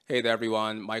Hey there,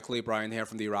 everyone. Michael A. Bryan here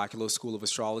from the Oracular School of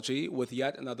Astrology with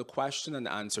yet another question and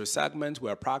answer segment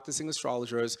where practicing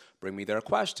astrologers bring me their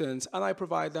questions and I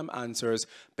provide them answers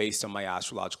based on my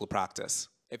astrological practice.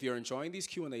 If you're enjoying these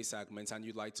Q&A segments and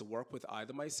you'd like to work with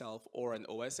either myself or an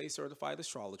OSA certified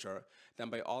astrologer, then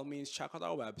by all means check out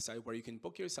our website where you can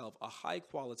book yourself a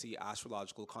high-quality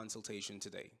astrological consultation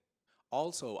today.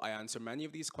 Also, I answer many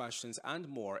of these questions and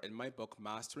more in my book,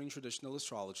 Mastering Traditional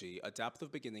Astrology, A Depth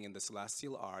of Beginning in the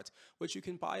Celestial Art, which you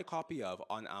can buy a copy of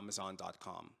on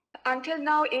Amazon.com. Until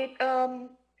now,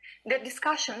 the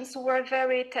discussions were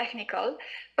very technical,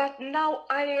 but now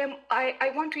I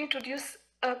want to introduce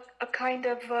a kind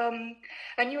of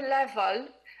a new level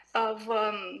of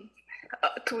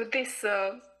to this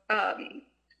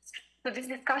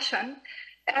discussion,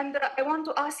 and I want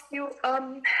to ask you,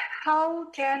 how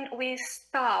can we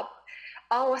stop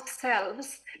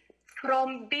ourselves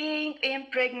from being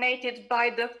impregnated by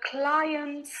the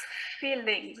client's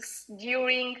feelings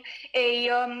during a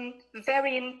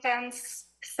very intense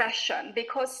session?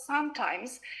 Because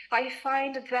sometimes I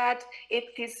find that it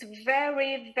is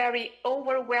very, very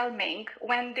overwhelming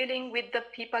when dealing with the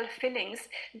people's feelings.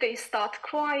 They start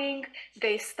crying,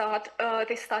 they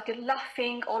started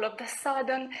laughing all of a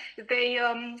sudden, they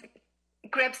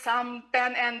grab some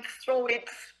pen and throw it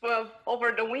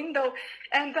over the window,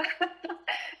 and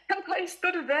and I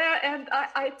stood there and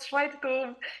I tried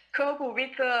to cope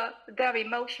with their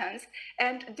emotions.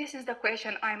 And this is the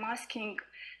question I'm asking.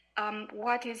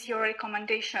 What is your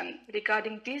recommendation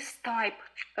regarding this type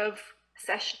of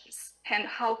sessions, and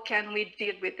how can we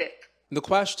deal with it? The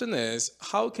question is,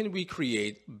 how can we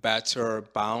create better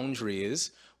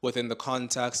boundaries within the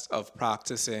context of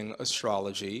practicing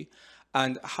astrology?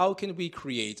 And how can we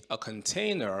create a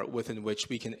container within which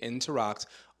we can interact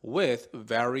with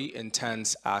very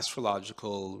intense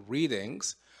astrological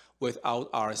readings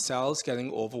without ourselves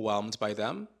getting overwhelmed by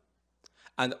them,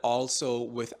 and also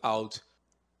without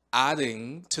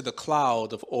adding to the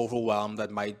cloud of overwhelm that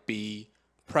might be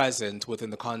present within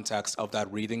the context of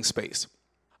that reading space?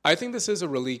 I think this is a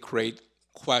really great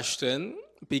question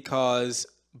because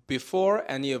before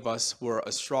any of us were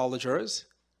astrologers,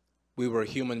 we were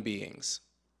human beings.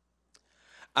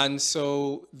 And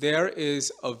so there is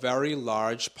a very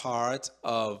large part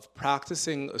of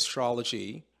practicing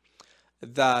astrology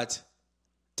that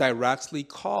directly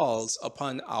calls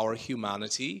upon our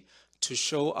humanity to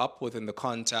show up within the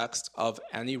context of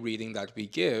any reading that we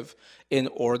give in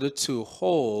order to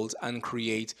hold and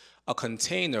create a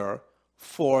container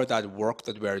for that work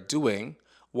that we're doing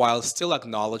while still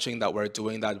acknowledging that we're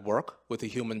doing that work with a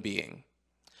human being.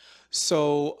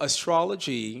 So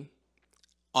astrology,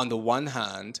 on the one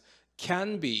hand,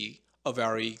 can be a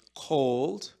very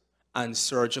cold and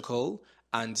surgical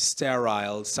and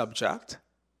sterile subject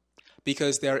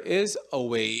because there is a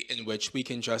way in which we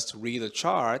can just read a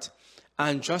chart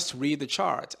and just read the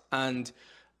chart and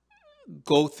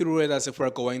go through it as if we're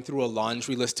going through a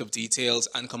laundry list of details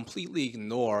and completely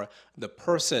ignore the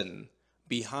person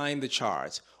behind the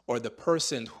chart or the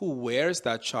person who wears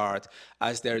that chart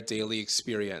as their daily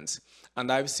experience.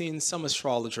 And I've seen some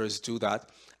astrologers do that.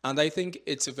 And I think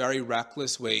it's a very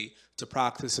reckless way to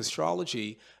practice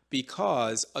astrology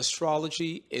because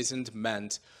astrology isn't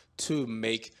meant to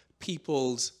make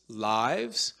people's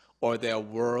lives or their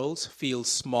worlds feel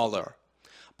smaller,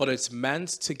 but it's meant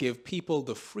to give people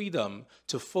the freedom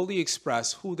to fully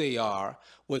express who they are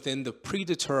within the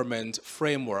predetermined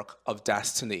framework of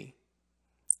destiny.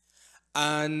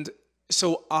 And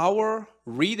so our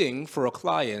reading for a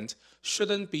client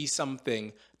shouldn't be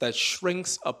something that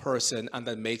shrinks a person and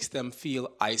that makes them feel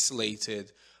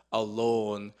isolated,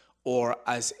 alone, or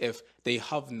as if they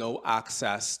have no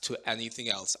access to anything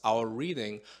else. Our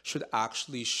reading should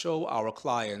actually show our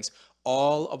clients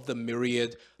all of the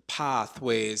myriad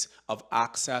pathways of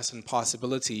access and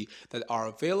possibility that are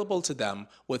available to them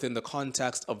within the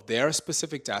context of their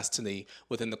specific destiny,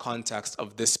 within the context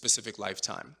of this specific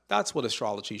lifetime. That's what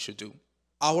astrology should do.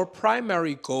 Our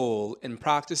primary goal in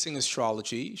practicing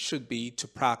astrology should be to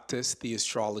practice the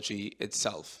astrology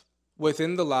itself.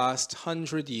 Within the last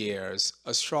 100 years,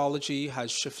 astrology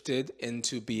has shifted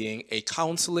into being a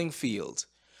counseling field.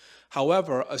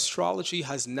 However, astrology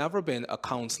has never been a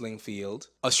counseling field.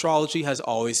 Astrology has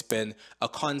always been a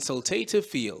consultative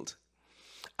field.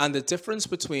 And the difference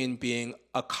between being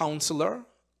a counselor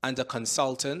and a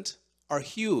consultant are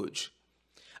huge.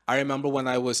 I remember when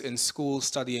I was in school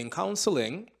studying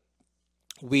counseling,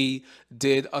 we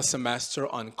did a semester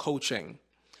on coaching.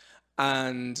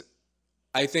 And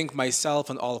I think myself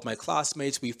and all of my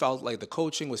classmates, we felt like the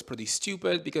coaching was pretty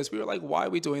stupid because we were like, why are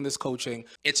we doing this coaching?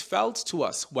 It felt to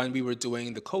us when we were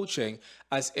doing the coaching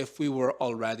as if we were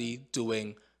already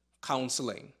doing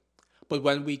counseling. But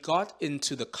when we got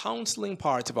into the counseling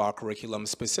part of our curriculum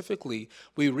specifically,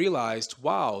 we realized,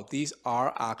 wow, these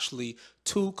are actually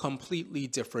two completely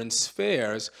different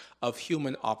spheres of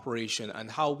human operation,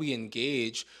 and how we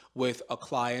engage with a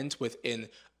client within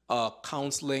a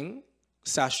counseling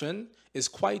session is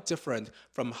quite different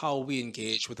from how we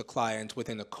engage with a client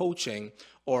within a coaching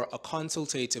or a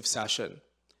consultative session.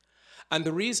 And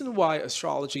the reason why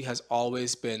astrology has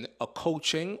always been a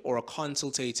coaching or a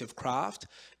consultative craft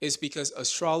is because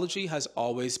astrology has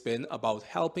always been about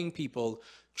helping people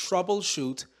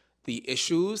troubleshoot the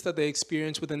issues that they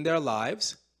experience within their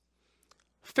lives,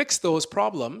 fix those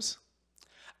problems,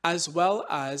 as well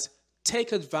as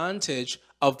take advantage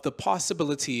of the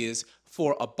possibilities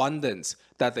for abundance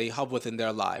that they have within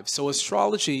their lives. So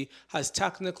astrology has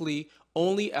technically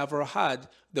only ever had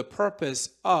the purpose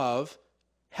of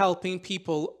helping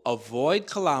people avoid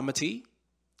calamity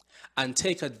and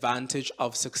take advantage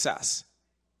of success.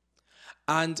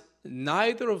 And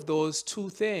neither of those two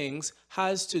things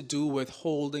has to do with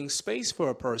holding space for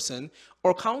a person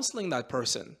or counseling that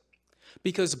person,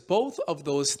 because both of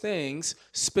those things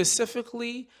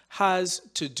specifically has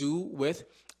to do with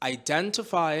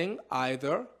identifying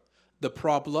either the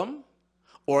problem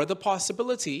or the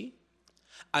possibility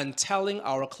and telling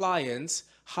our clients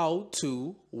how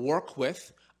to work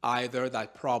with either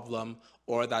that problem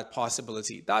or that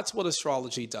possibility. That's what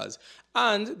astrology does.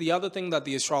 And the other thing that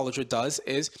the astrologer does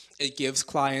is it gives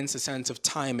clients a sense of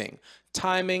timing.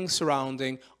 Timing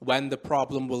surrounding when the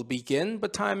problem will begin,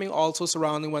 but timing also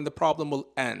surrounding when the problem will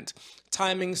end.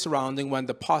 Timing surrounding when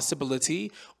the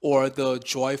possibility or the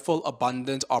joyful,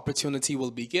 abundant opportunity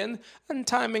will begin, and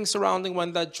timing surrounding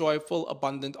when that joyful,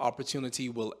 abundant opportunity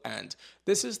will end.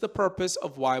 This is the purpose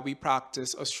of why we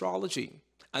practice astrology.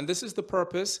 And this is the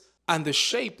purpose and the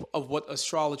shape of what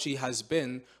astrology has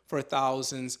been for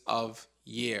thousands of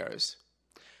years.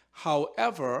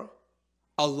 However,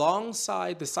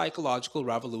 alongside the psychological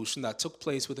revolution that took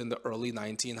place within the early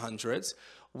 1900s,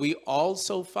 we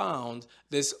also found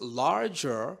this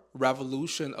larger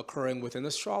revolution occurring within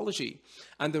astrology.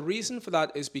 And the reason for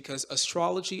that is because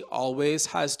astrology always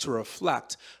has to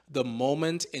reflect the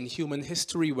moment in human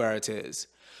history where it is.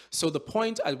 So the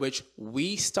point at which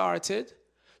we started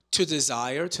to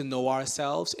desire to know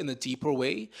ourselves in a deeper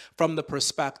way from the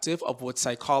perspective of what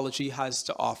psychology has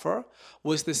to offer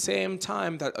was the same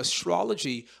time that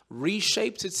astrology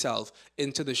reshaped itself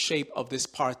into the shape of this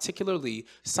particularly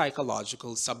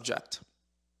psychological subject.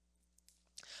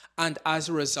 And as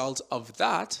a result of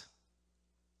that,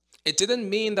 it didn't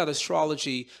mean that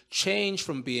astrology changed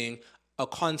from being a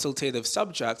consultative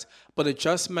subject, but it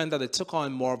just meant that it took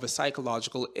on more of a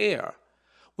psychological air,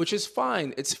 which is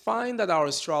fine. It's fine that our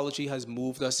astrology has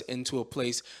moved us into a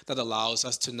place that allows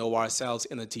us to know ourselves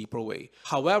in a deeper way.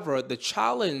 However, the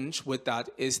challenge with that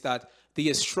is that the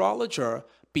astrologer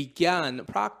began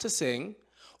practicing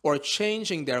or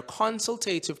changing their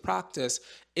consultative practice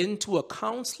into a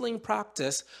counseling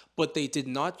practice, but they did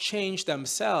not change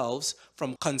themselves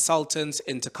from consultants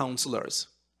into counselors.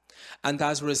 And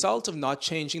as a result of not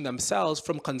changing themselves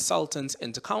from consultants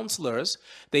into counselors,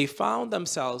 they found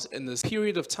themselves in this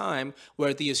period of time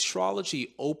where the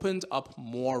astrology opened up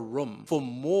more room for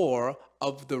more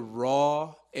of the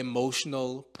raw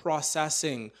emotional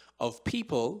processing of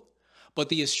people. But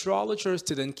the astrologers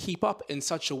didn't keep up in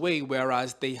such a way,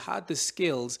 whereas they had the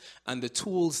skills and the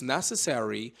tools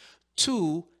necessary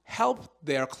to help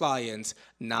their clients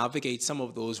navigate some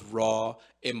of those raw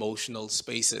emotional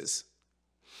spaces.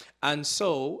 And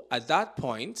so at that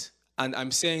point, and I'm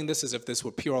saying this as if this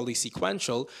were purely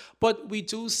sequential, but we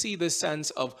do see this sense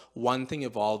of one thing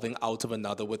evolving out of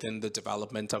another within the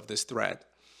development of this thread.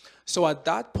 So at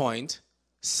that point,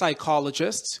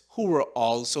 psychologists who were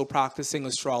also practicing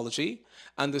astrology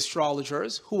and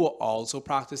astrologers who were also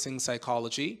practicing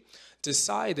psychology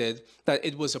decided that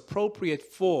it was appropriate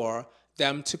for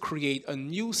them to create a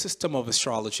new system of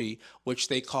astrology, which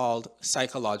they called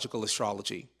psychological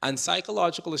astrology. And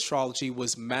psychological astrology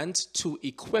was meant to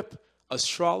equip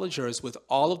astrologers with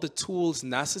all of the tools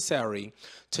necessary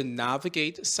to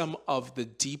navigate some of the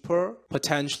deeper,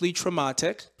 potentially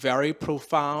traumatic, very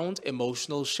profound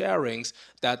emotional sharings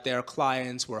that their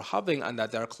clients were having and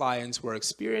that their clients were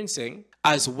experiencing,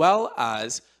 as well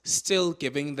as still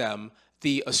giving them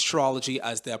the astrology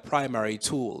as their primary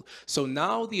tool. So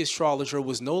now the astrologer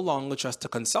was no longer just a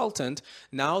consultant.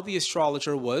 Now the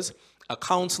astrologer was a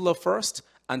counselor first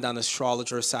and an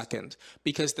astrologer second,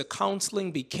 because the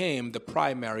counseling became the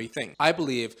primary thing. I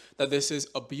believe that this is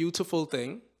a beautiful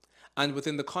thing. And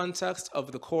within the context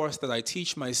of the course that I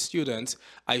teach my students,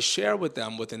 I share with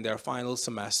them within their final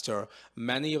semester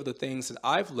many of the things that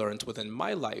I've learned within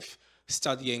my life,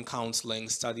 studying counseling,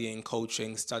 studying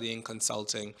coaching, studying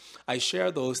consulting. I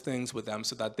share those things with them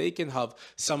so that they can have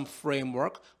some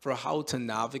framework for how to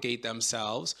navigate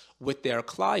themselves with their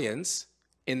clients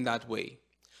in that way.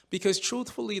 Because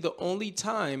truthfully, the only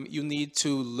time you need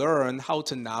to learn how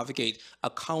to navigate a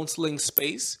counseling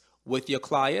space with your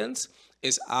clients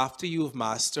is after you've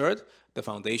mastered the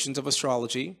foundations of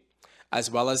astrology,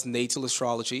 as well as natal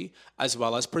astrology, as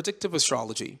well as predictive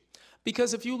astrology.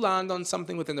 Because if you land on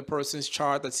something within a person's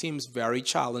chart that seems very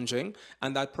challenging,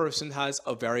 and that person has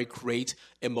a very great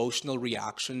emotional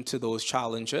reaction to those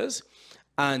challenges,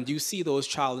 and you see those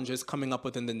challenges coming up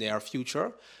within the near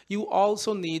future, you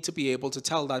also need to be able to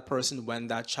tell that person when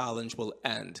that challenge will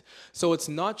end. So it's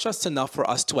not just enough for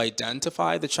us to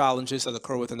identify the challenges that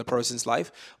occur within a person's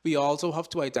life, we also have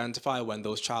to identify when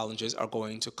those challenges are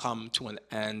going to come to an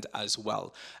end as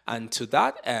well. And to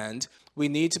that end, we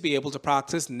need to be able to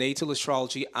practice natal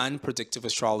astrology and predictive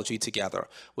astrology together,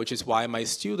 which is why my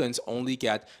students only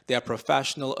get their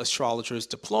professional astrologer's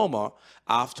diploma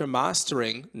after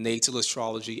mastering natal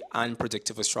astrology and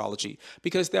predictive astrology,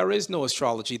 because there is no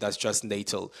astrology that's just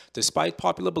natal, despite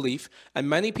popular belief, and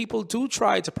many people do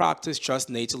try to practice just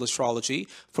natal astrology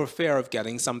for fear of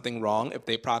getting something wrong if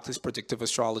they practice predictive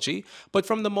astrology. But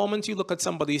from the moment you look at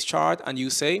somebody's chart and you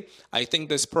say, I think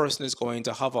this person is going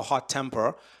to have a hot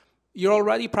temper, you're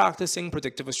already practicing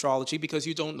predictive astrology because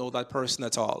you don't know that person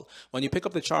at all. When you pick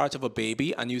up the chart of a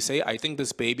baby and you say, I think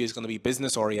this baby is going to be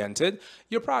business oriented,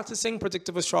 you're practicing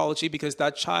predictive astrology because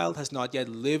that child has not yet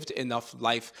lived enough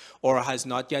life or has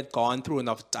not yet gone through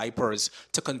enough diapers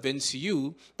to convince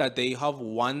you that they have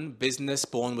one business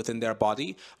bone within their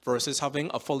body versus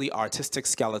having a fully artistic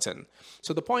skeleton.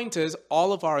 So the point is,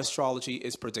 all of our astrology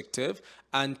is predictive,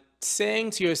 and saying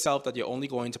to yourself that you're only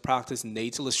going to practice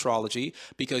natal astrology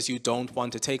because you don't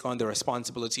want to take on the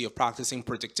responsibility of practicing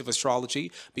predictive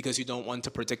astrology because you don't want to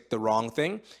predict the wrong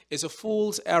thing is a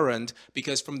fool's errand,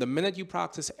 because from the minute you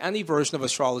practice any version of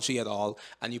astrology at all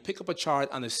and you pick up a chart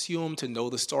and assume to know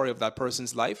the story of that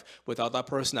person's life without that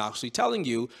person actually telling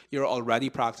you, you're already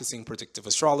practicing predictive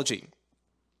astrology.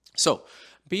 So,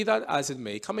 be that as it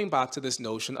may, coming back to this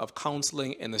notion of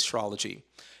counseling in astrology,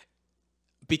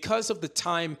 because of the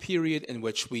time period in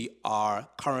which we are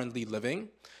currently living,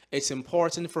 it's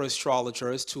important for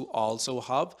astrologers to also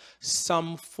have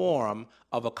some form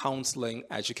of a counseling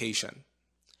education.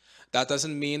 That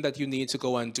doesn't mean that you need to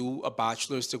go and do a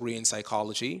bachelor's degree in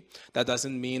psychology. That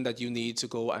doesn't mean that you need to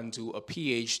go and do a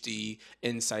PhD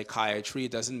in psychiatry.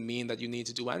 It doesn't mean that you need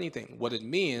to do anything. What it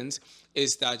means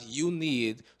is that you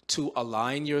need to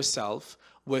align yourself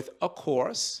with a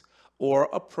course or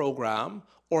a program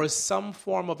or some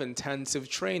form of intensive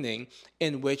training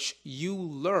in which you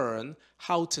learn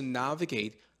how to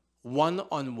navigate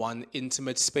one-on-one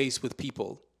intimate space with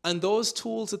people. And those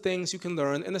tools are things you can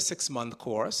learn in a 6-month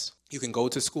course. You can go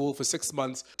to school for 6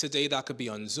 months. Today, that could be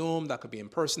on Zoom, that could be in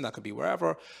person, that could be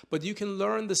wherever. But you can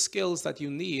learn the skills that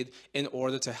you need in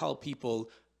order to help people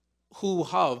who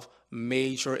have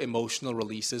major emotional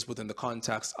releases within the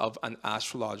context of an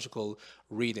astrological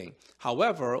reading.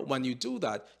 However, when you do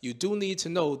that, you do need to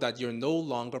know that you're no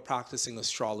longer practicing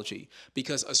astrology,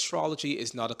 because astrology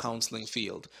is not a counseling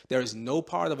field. There is no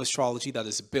part of astrology that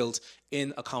is built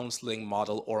in a counseling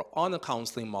model or on a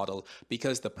counseling model,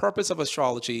 because the purpose of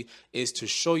astrology is to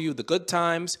show you the good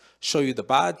times, show you the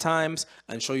bad times,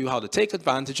 and show you how to take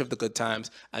advantage of the good times,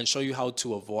 and show you how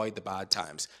to avoid the bad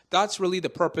times. That's really the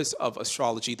purpose of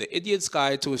astrology. The Idiot's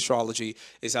Guide to Astrology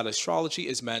is that astrology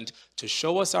is meant to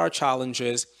show us our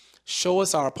challenges, show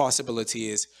us our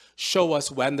possibilities, show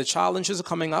us when the challenges are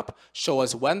coming up, show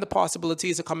us when the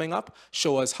possibilities are coming up,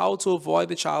 show us how to avoid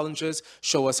the challenges,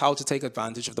 show us how to take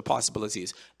advantage of the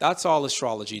possibilities. That's all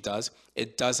astrology does.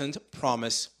 It doesn't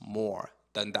promise more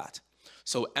than that.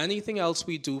 So anything else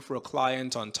we do for a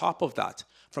client on top of that,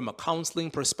 from a counseling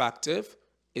perspective,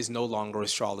 is no longer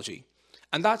astrology.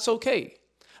 And that's okay,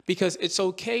 because it's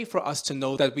okay for us to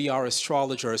know that we are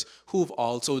astrologers who've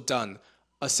also done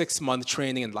a 6-month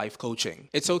training in life coaching.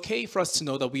 It's okay for us to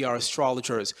know that we are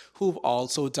astrologers who've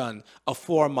also done a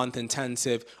 4-month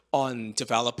intensive on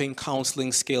developing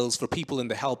counseling skills for people in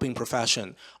the helping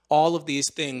profession. All of these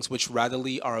things which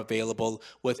readily are available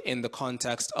within the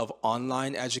context of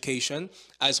online education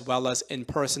as well as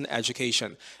in-person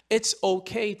education. It's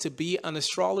okay to be an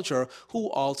astrologer who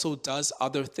also does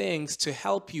other things to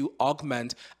help you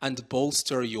augment and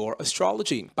bolster your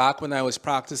astrology. Back when I was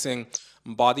practicing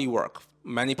body work,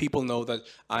 many people know that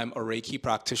I'm a Reiki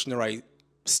practitioner. I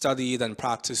studied and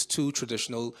practiced 2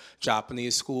 traditional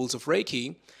Japanese schools of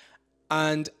Reiki.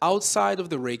 And outside of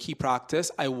the Reiki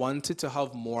practice, I wanted to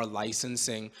have more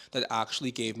licensing that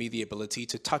actually gave me the ability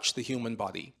to touch the human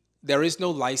body. There is no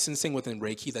licensing within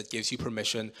Reiki that gives you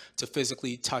permission to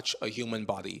physically touch a human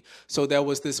body. So there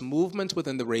was this movement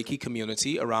within the Reiki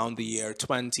community around the year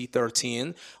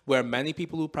 2013 where many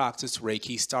people who practiced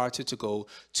Reiki started to go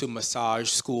to massage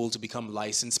school to become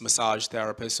licensed massage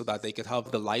therapists so that they could have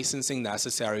the licensing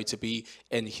necessary to be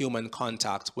in human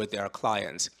contact with their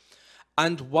clients.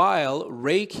 And while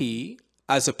Reiki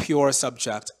as a pure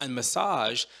subject and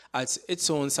massage as its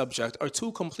own subject are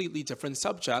 2 completely different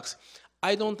subjects,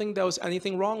 I don't think there was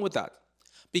anything wrong with that.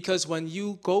 Because when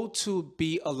you go to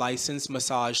be a licensed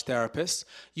massage therapist,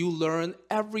 you learn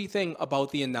everything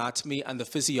about the anatomy and the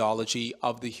physiology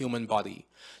of the human body.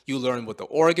 You learn what the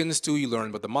organs do, you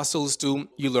learn what the muscles do,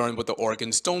 you learn what the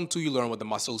organs don't do, you learn what the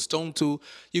muscles don't do.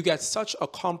 You get such a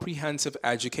comprehensive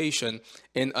education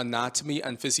in anatomy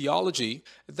and physiology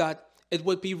that it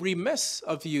would be remiss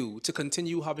of you to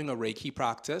continue having a Reiki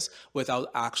practice without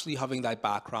actually having that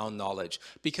background knowledge,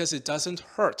 because it doesn't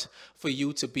hurt for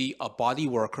you to be a body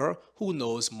worker who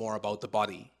knows more about the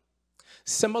body.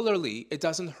 Similarly, it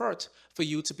doesn't hurt for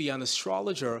you to be an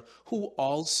astrologer who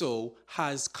also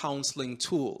has counseling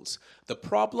tools. The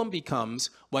problem becomes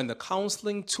when the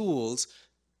counseling tools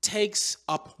takes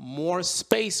up more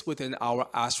space within our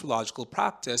astrological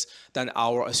practice than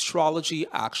our astrology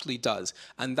actually does.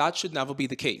 And that should never be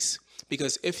the case.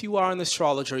 Because if you are an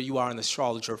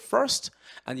astrologer first,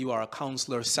 and you are a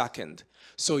counselor second.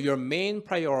 So your main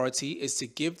priority is to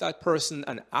give that person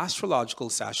an astrological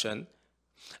session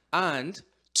and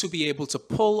to be able to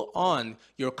pull on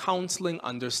your counseling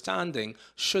understanding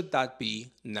should that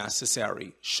be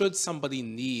necessary. Should somebody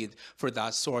need for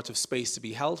that sort of space to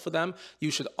be held for them, you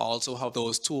should also have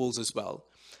those tools as well.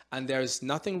 And there's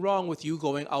nothing wrong with you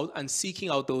going out and seeking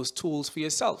out those tools for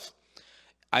yourself.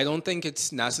 I don't think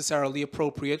it's necessarily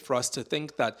appropriate for us to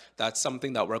think that that's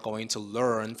something that we're going to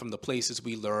learn from the places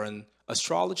we learn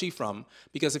astrology from,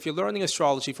 because if you're learning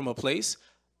astrology from a place,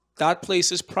 that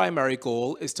place's primary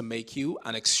goal is to make you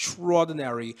an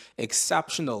extraordinary,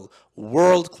 exceptional,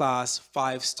 world-class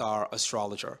 5-star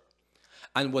astrologer.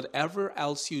 And whatever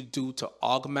else you do to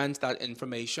augment that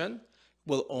information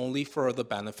will only further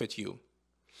benefit you.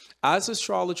 As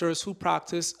astrologers who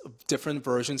practice different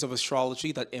versions of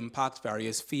astrology that impact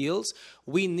various fields,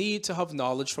 we need to have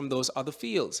knowledge from those other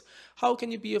fields. How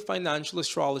can you be a financial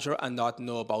astrologer and not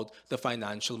know about the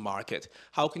financial market?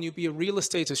 How can you be a real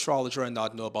estate astrologer and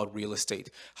not know about real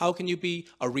estate? How can you be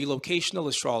a relocational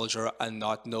astrologer and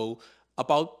not know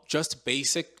about just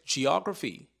basic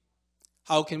geography?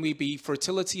 How can we be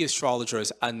fertility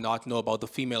astrologers and not know about the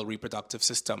female reproductive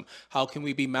system? How can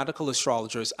we be medical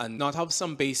astrologers and not have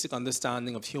some basic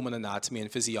understanding of human anatomy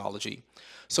and physiology?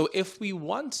 So if we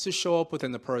want to show up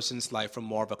within a person's life from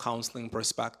more of a counseling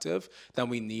perspective, then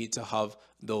we need to have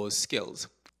those skills.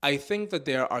 I think that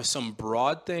there are some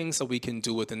broad things that we can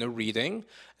do within a reading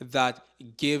that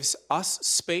gives us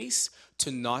space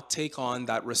to not take on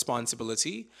that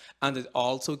responsibility, and it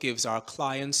also gives our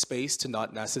client space to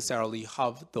not necessarily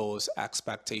have those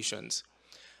expectations.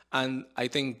 And I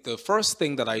think the first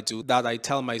thing that I do, that I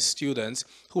tell my students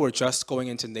who are just going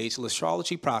into natal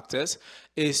astrology practice,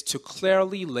 is to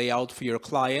clearly lay out for your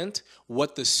client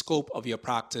what the scope of your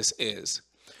practice is.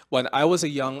 When I was a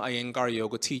young Iyengar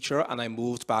yoga teacher and I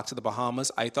moved back to the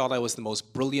Bahamas, I thought I was the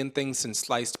most brilliant thing since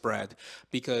sliced bread,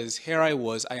 because here I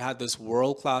had this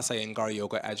world-class Iyengar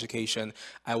yoga education.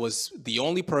 I was the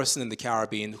only person in the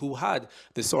Caribbean who had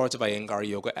the sort of Iyengar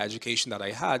yoga education that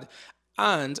I had,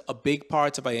 and a big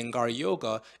part of Iyengar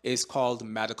yoga is called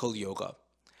medical yoga.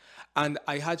 And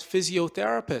I had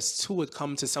physiotherapists who would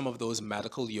come to some of those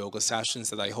medical yoga sessions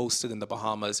that I hosted in the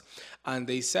Bahamas. And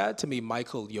they said to me,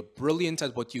 Michael, you're brilliant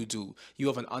at what you do. You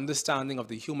have an understanding of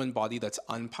the human body that's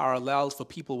unparalleled for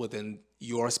people within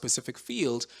your specific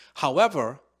field.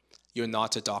 However, you're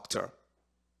not a doctor.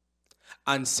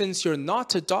 And since you're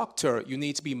not a doctor, you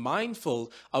need to be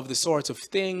mindful of the sort of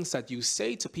things that you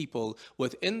say to people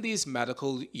within these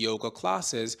medical yoga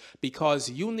classes, because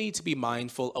you need to be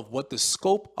mindful of what the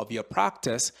scope of your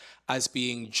practice as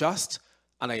being just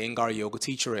an Iyengar yoga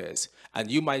teacher is. And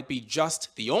you might be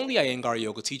just the only Iyengar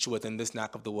yoga teacher within this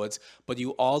neck of the woods, but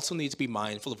you also need to be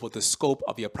mindful of what the scope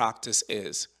of your practice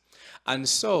is. And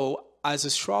so, as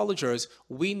astrologers,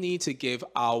 we need to give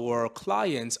our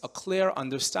clients a clear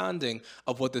understanding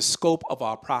of what the scope of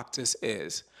our practice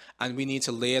is. And we need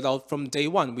to lay it out from day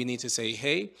one. We need to say,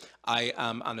 hey, I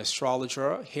am an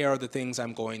astrologer. Here are the things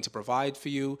I'm going to provide for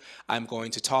you. I'm going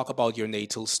to talk about your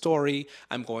natal story.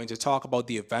 I'm going to talk about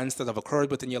the events that have occurred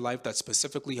within your life that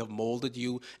specifically have molded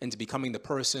you into becoming the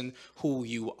person who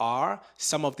you are.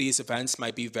 Some of these events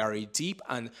might be very deep,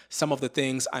 and some of the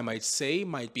things I might say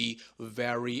might be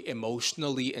very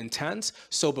emotionally intense.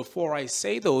 So before I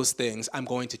say those things, I'm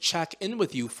going to check in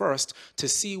with you first to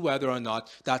see whether or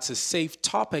not that's a safe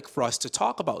topic for us to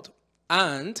talk about.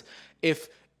 And if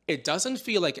it doesn't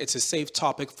feel like it's a safe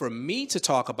topic for me to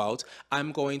talk about,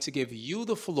 I'm going to give you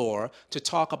the floor to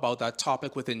talk about that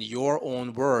topic within your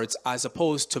own words, as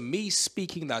opposed to me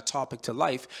speaking that topic to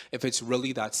life if it's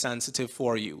really that sensitive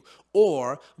for you.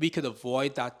 Or we could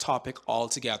avoid that topic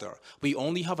altogether. We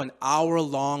only have an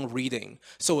hour-long reading.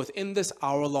 So within this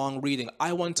hour-long reading,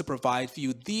 I want to provide for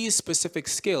you these specific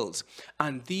skills.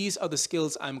 And these are the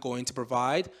skills I'm going to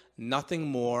provide, nothing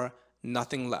more,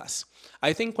 nothing less.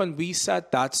 I think when we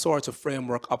set that sort of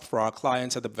framework up for our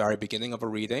clients at the very beginning of a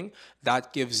reading,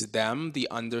 that gives them the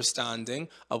understanding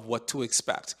of what to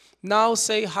expect. Now,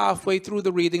 say halfway through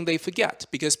the reading, they forget,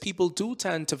 because people do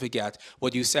tend to forget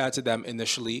what you said to them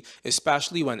initially,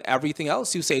 especially when everything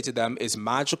else you say to them is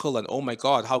magical and, oh my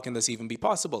God, how can this even be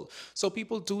possible? So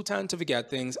people do tend to forget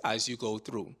things as you go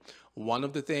through. One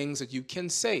of the things that you can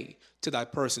say to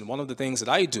that person, one of the things that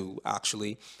I do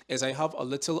actually, is I have a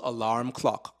little alarm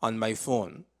clock on my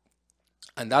phone.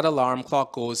 And that alarm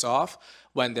clock goes off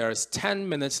when there's 10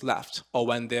 minutes left, or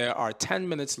when there are 10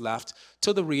 minutes left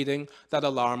to the reading, that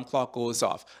alarm clock goes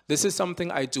off. This is something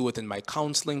I do within my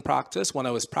counseling practice when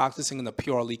I was practicing in a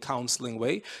purely counseling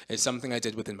way. It's something I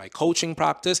did within my coaching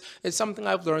practice. It's something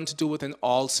I've learned to do within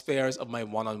all spheres of my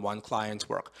one-on-one client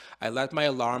work. I let my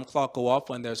alarm clock go off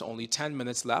when there's only 10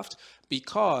 minutes left,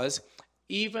 because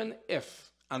even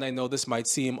if, and I know this might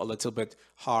seem a little bit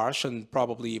harsh and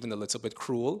probably even a little bit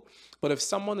cruel, but if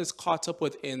someone is caught up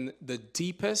within the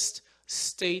deepest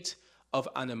state of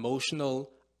an emotional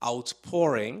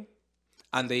outpouring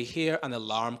and they hear an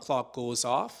alarm clock goes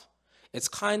off, it's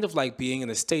kind of like being in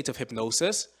a state of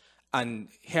hypnosis and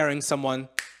hearing someone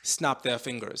snap their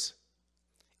fingers.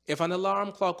 If an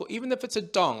alarm clock, even if it's a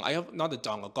dong, not a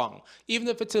dong, a gong, even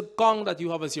if it's a gong that you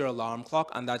have as your alarm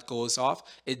clock and that goes off,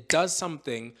 it does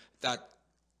something that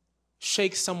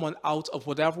shakes someone out of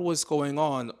whatever was going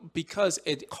on, because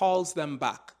it calls them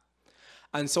back.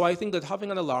 And so I think that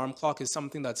having an alarm clock is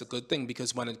something that's a good thing,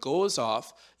 because when it goes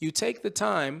off, you take the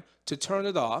time to turn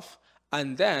it off,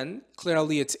 and then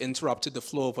clearly it's interrupted the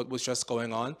flow of what was just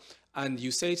going on. And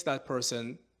you say to that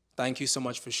person, thank you so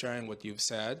much for sharing what you've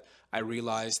said. I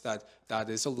realize that that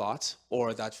is a lot,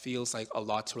 or that feels like a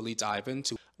lot to really dive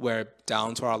into. We're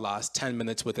down to our last 10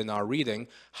 minutes within our reading.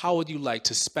 How would you like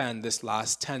to spend this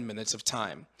last 10 minutes of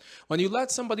time? When you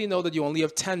let somebody know that you only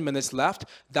have 10 minutes left,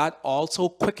 that also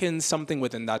quickens something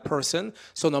within that person.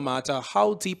 So no matter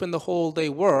how deep in the hole they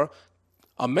were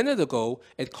a minute ago,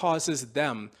 it causes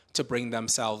them to bring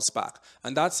themselves back.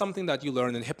 And that's something that you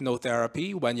learn in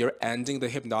hypnotherapy. When you're ending the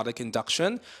hypnotic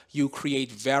induction, you create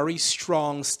very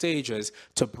strong stages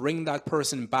to bring that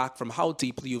person back from how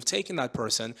deeply you've taken that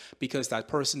person, because that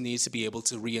person needs to be able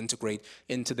to reintegrate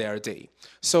into their day.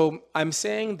 So I'm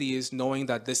saying these knowing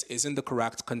that this isn't the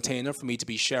correct container for me to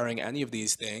be sharing any of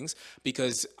these things,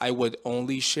 because I would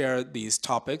only share these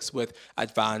topics with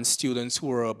advanced students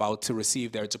who are about to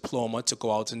receive their diploma to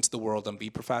go out into the world and be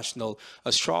professional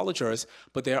astrologers.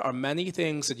 But there are many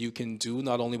things that you can do,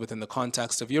 not only within the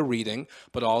context of your reading,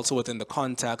 but also within the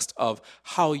context of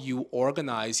how you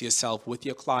organize yourself with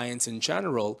your clients in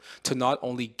general, to not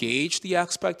only gauge the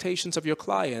expectations of your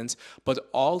clients, but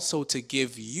also to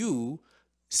give you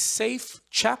safe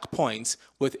checkpoints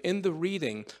within the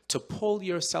reading to pull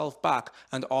yourself back,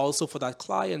 and also for that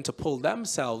client to pull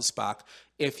themselves back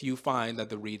if you find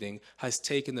that the reading has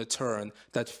taken a turn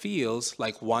that feels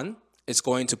like, one, it's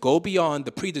going to go beyond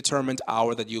the predetermined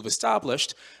hour that you've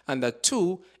established, and that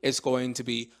two, it's going to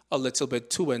be a little bit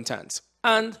too intense.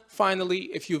 And finally,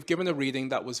 if you've given a reading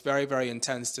that was very, very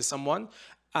intense to someone,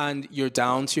 and you're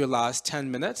down to your last 10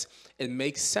 minutes, it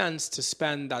makes sense to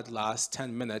spend that last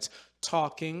 10 minutes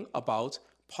talking about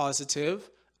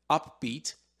positive,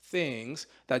 upbeat things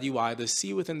that you either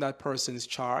see within that person's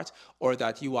chart or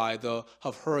that you either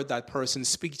have heard that person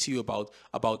speak to you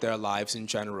about their lives in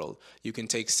general. You can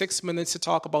take 6 minutes to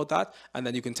talk about that, and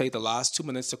then you can take the last 2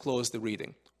 minutes to close the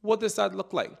reading. What does that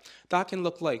look like? That can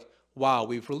look like, wow,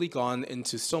 we've really gone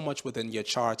into so much within your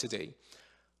chart today.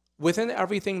 Within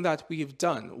everything that we've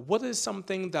done, what is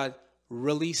something that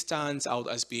really stands out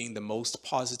as being the most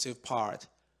positive part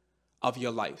of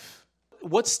your life?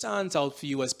 What stands out for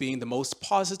you as being the most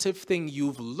positive thing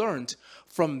you've learned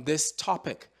from this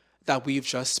topic that we've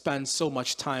just spent so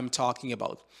much time talking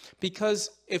about?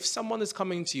 Because if someone is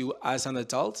coming to you as an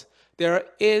adult, there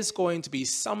is going to be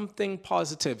something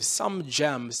positive, some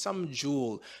gem, some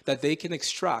jewel that they can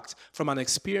extract from an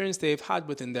experience they've had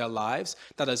within their lives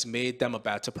that has made them a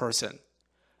better person.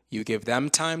 You give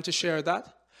them time to share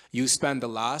that. You spend the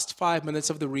last 5 minutes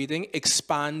of the reading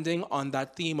expanding on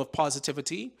that theme of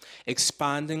positivity,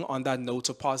 expanding on that note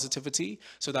of positivity,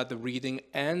 so that the reading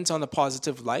ends on a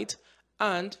positive light.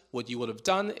 And what you would have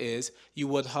done is you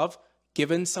would have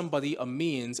given somebody a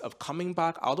means of coming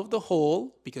back out of the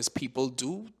hole, because people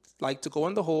do like to go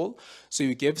in the hole. So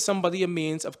you give somebody a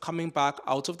means of coming back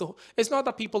out of the hole. It's not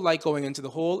that people like going into the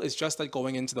hole, it's just that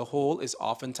going into the hole is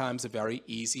oftentimes a very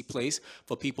easy place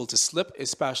for people to slip,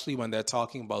 especially when they're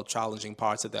talking about challenging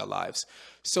parts of their lives.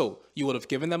 So you would have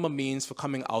given them a means for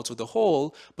coming out of the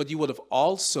hole, but you would have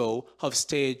also have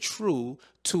stayed true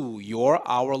to your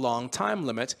hour-long time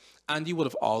limit, and you would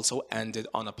have also ended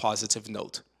on a positive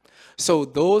note. So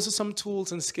those are some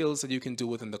tools and skills that you can do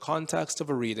within the context of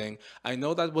a reading. I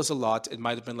know that was a lot. It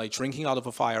might have been like drinking out of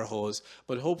a fire hose,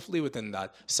 but hopefully within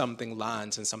that, something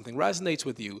lands and something resonates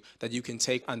with you that you can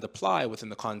take and apply within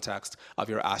the context of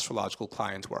your astrological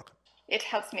client work. It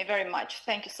helps me very much.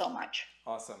 Thank you so much.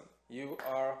 Awesome. You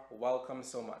are welcome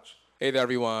so much. Hey there,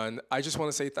 everyone. I just want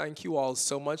to say thank you all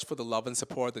so much for the love and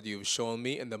support that you've shown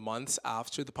me in the months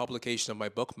after the publication of my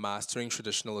book, Mastering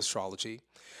Traditional Astrology.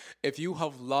 If you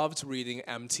have loved reading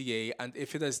MTA and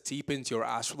if it has deepened your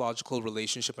astrological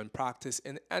relationship and practice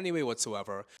in any way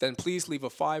whatsoever, then please leave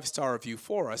a 5-star review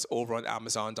for us over on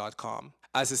Amazon.com.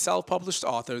 As a self-published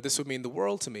author, this would mean the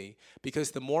world to me,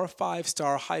 because the more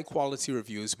 5-star high-quality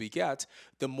reviews we get,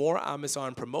 the more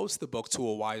Amazon promotes the book to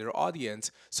a wider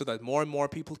audience so that more and more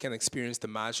people can experience the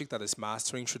magic that is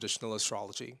mastering traditional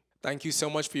astrology. Thank you so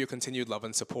much for your continued love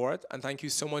and support, and thank you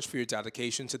so much for your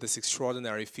dedication to this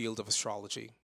extraordinary field of astrology.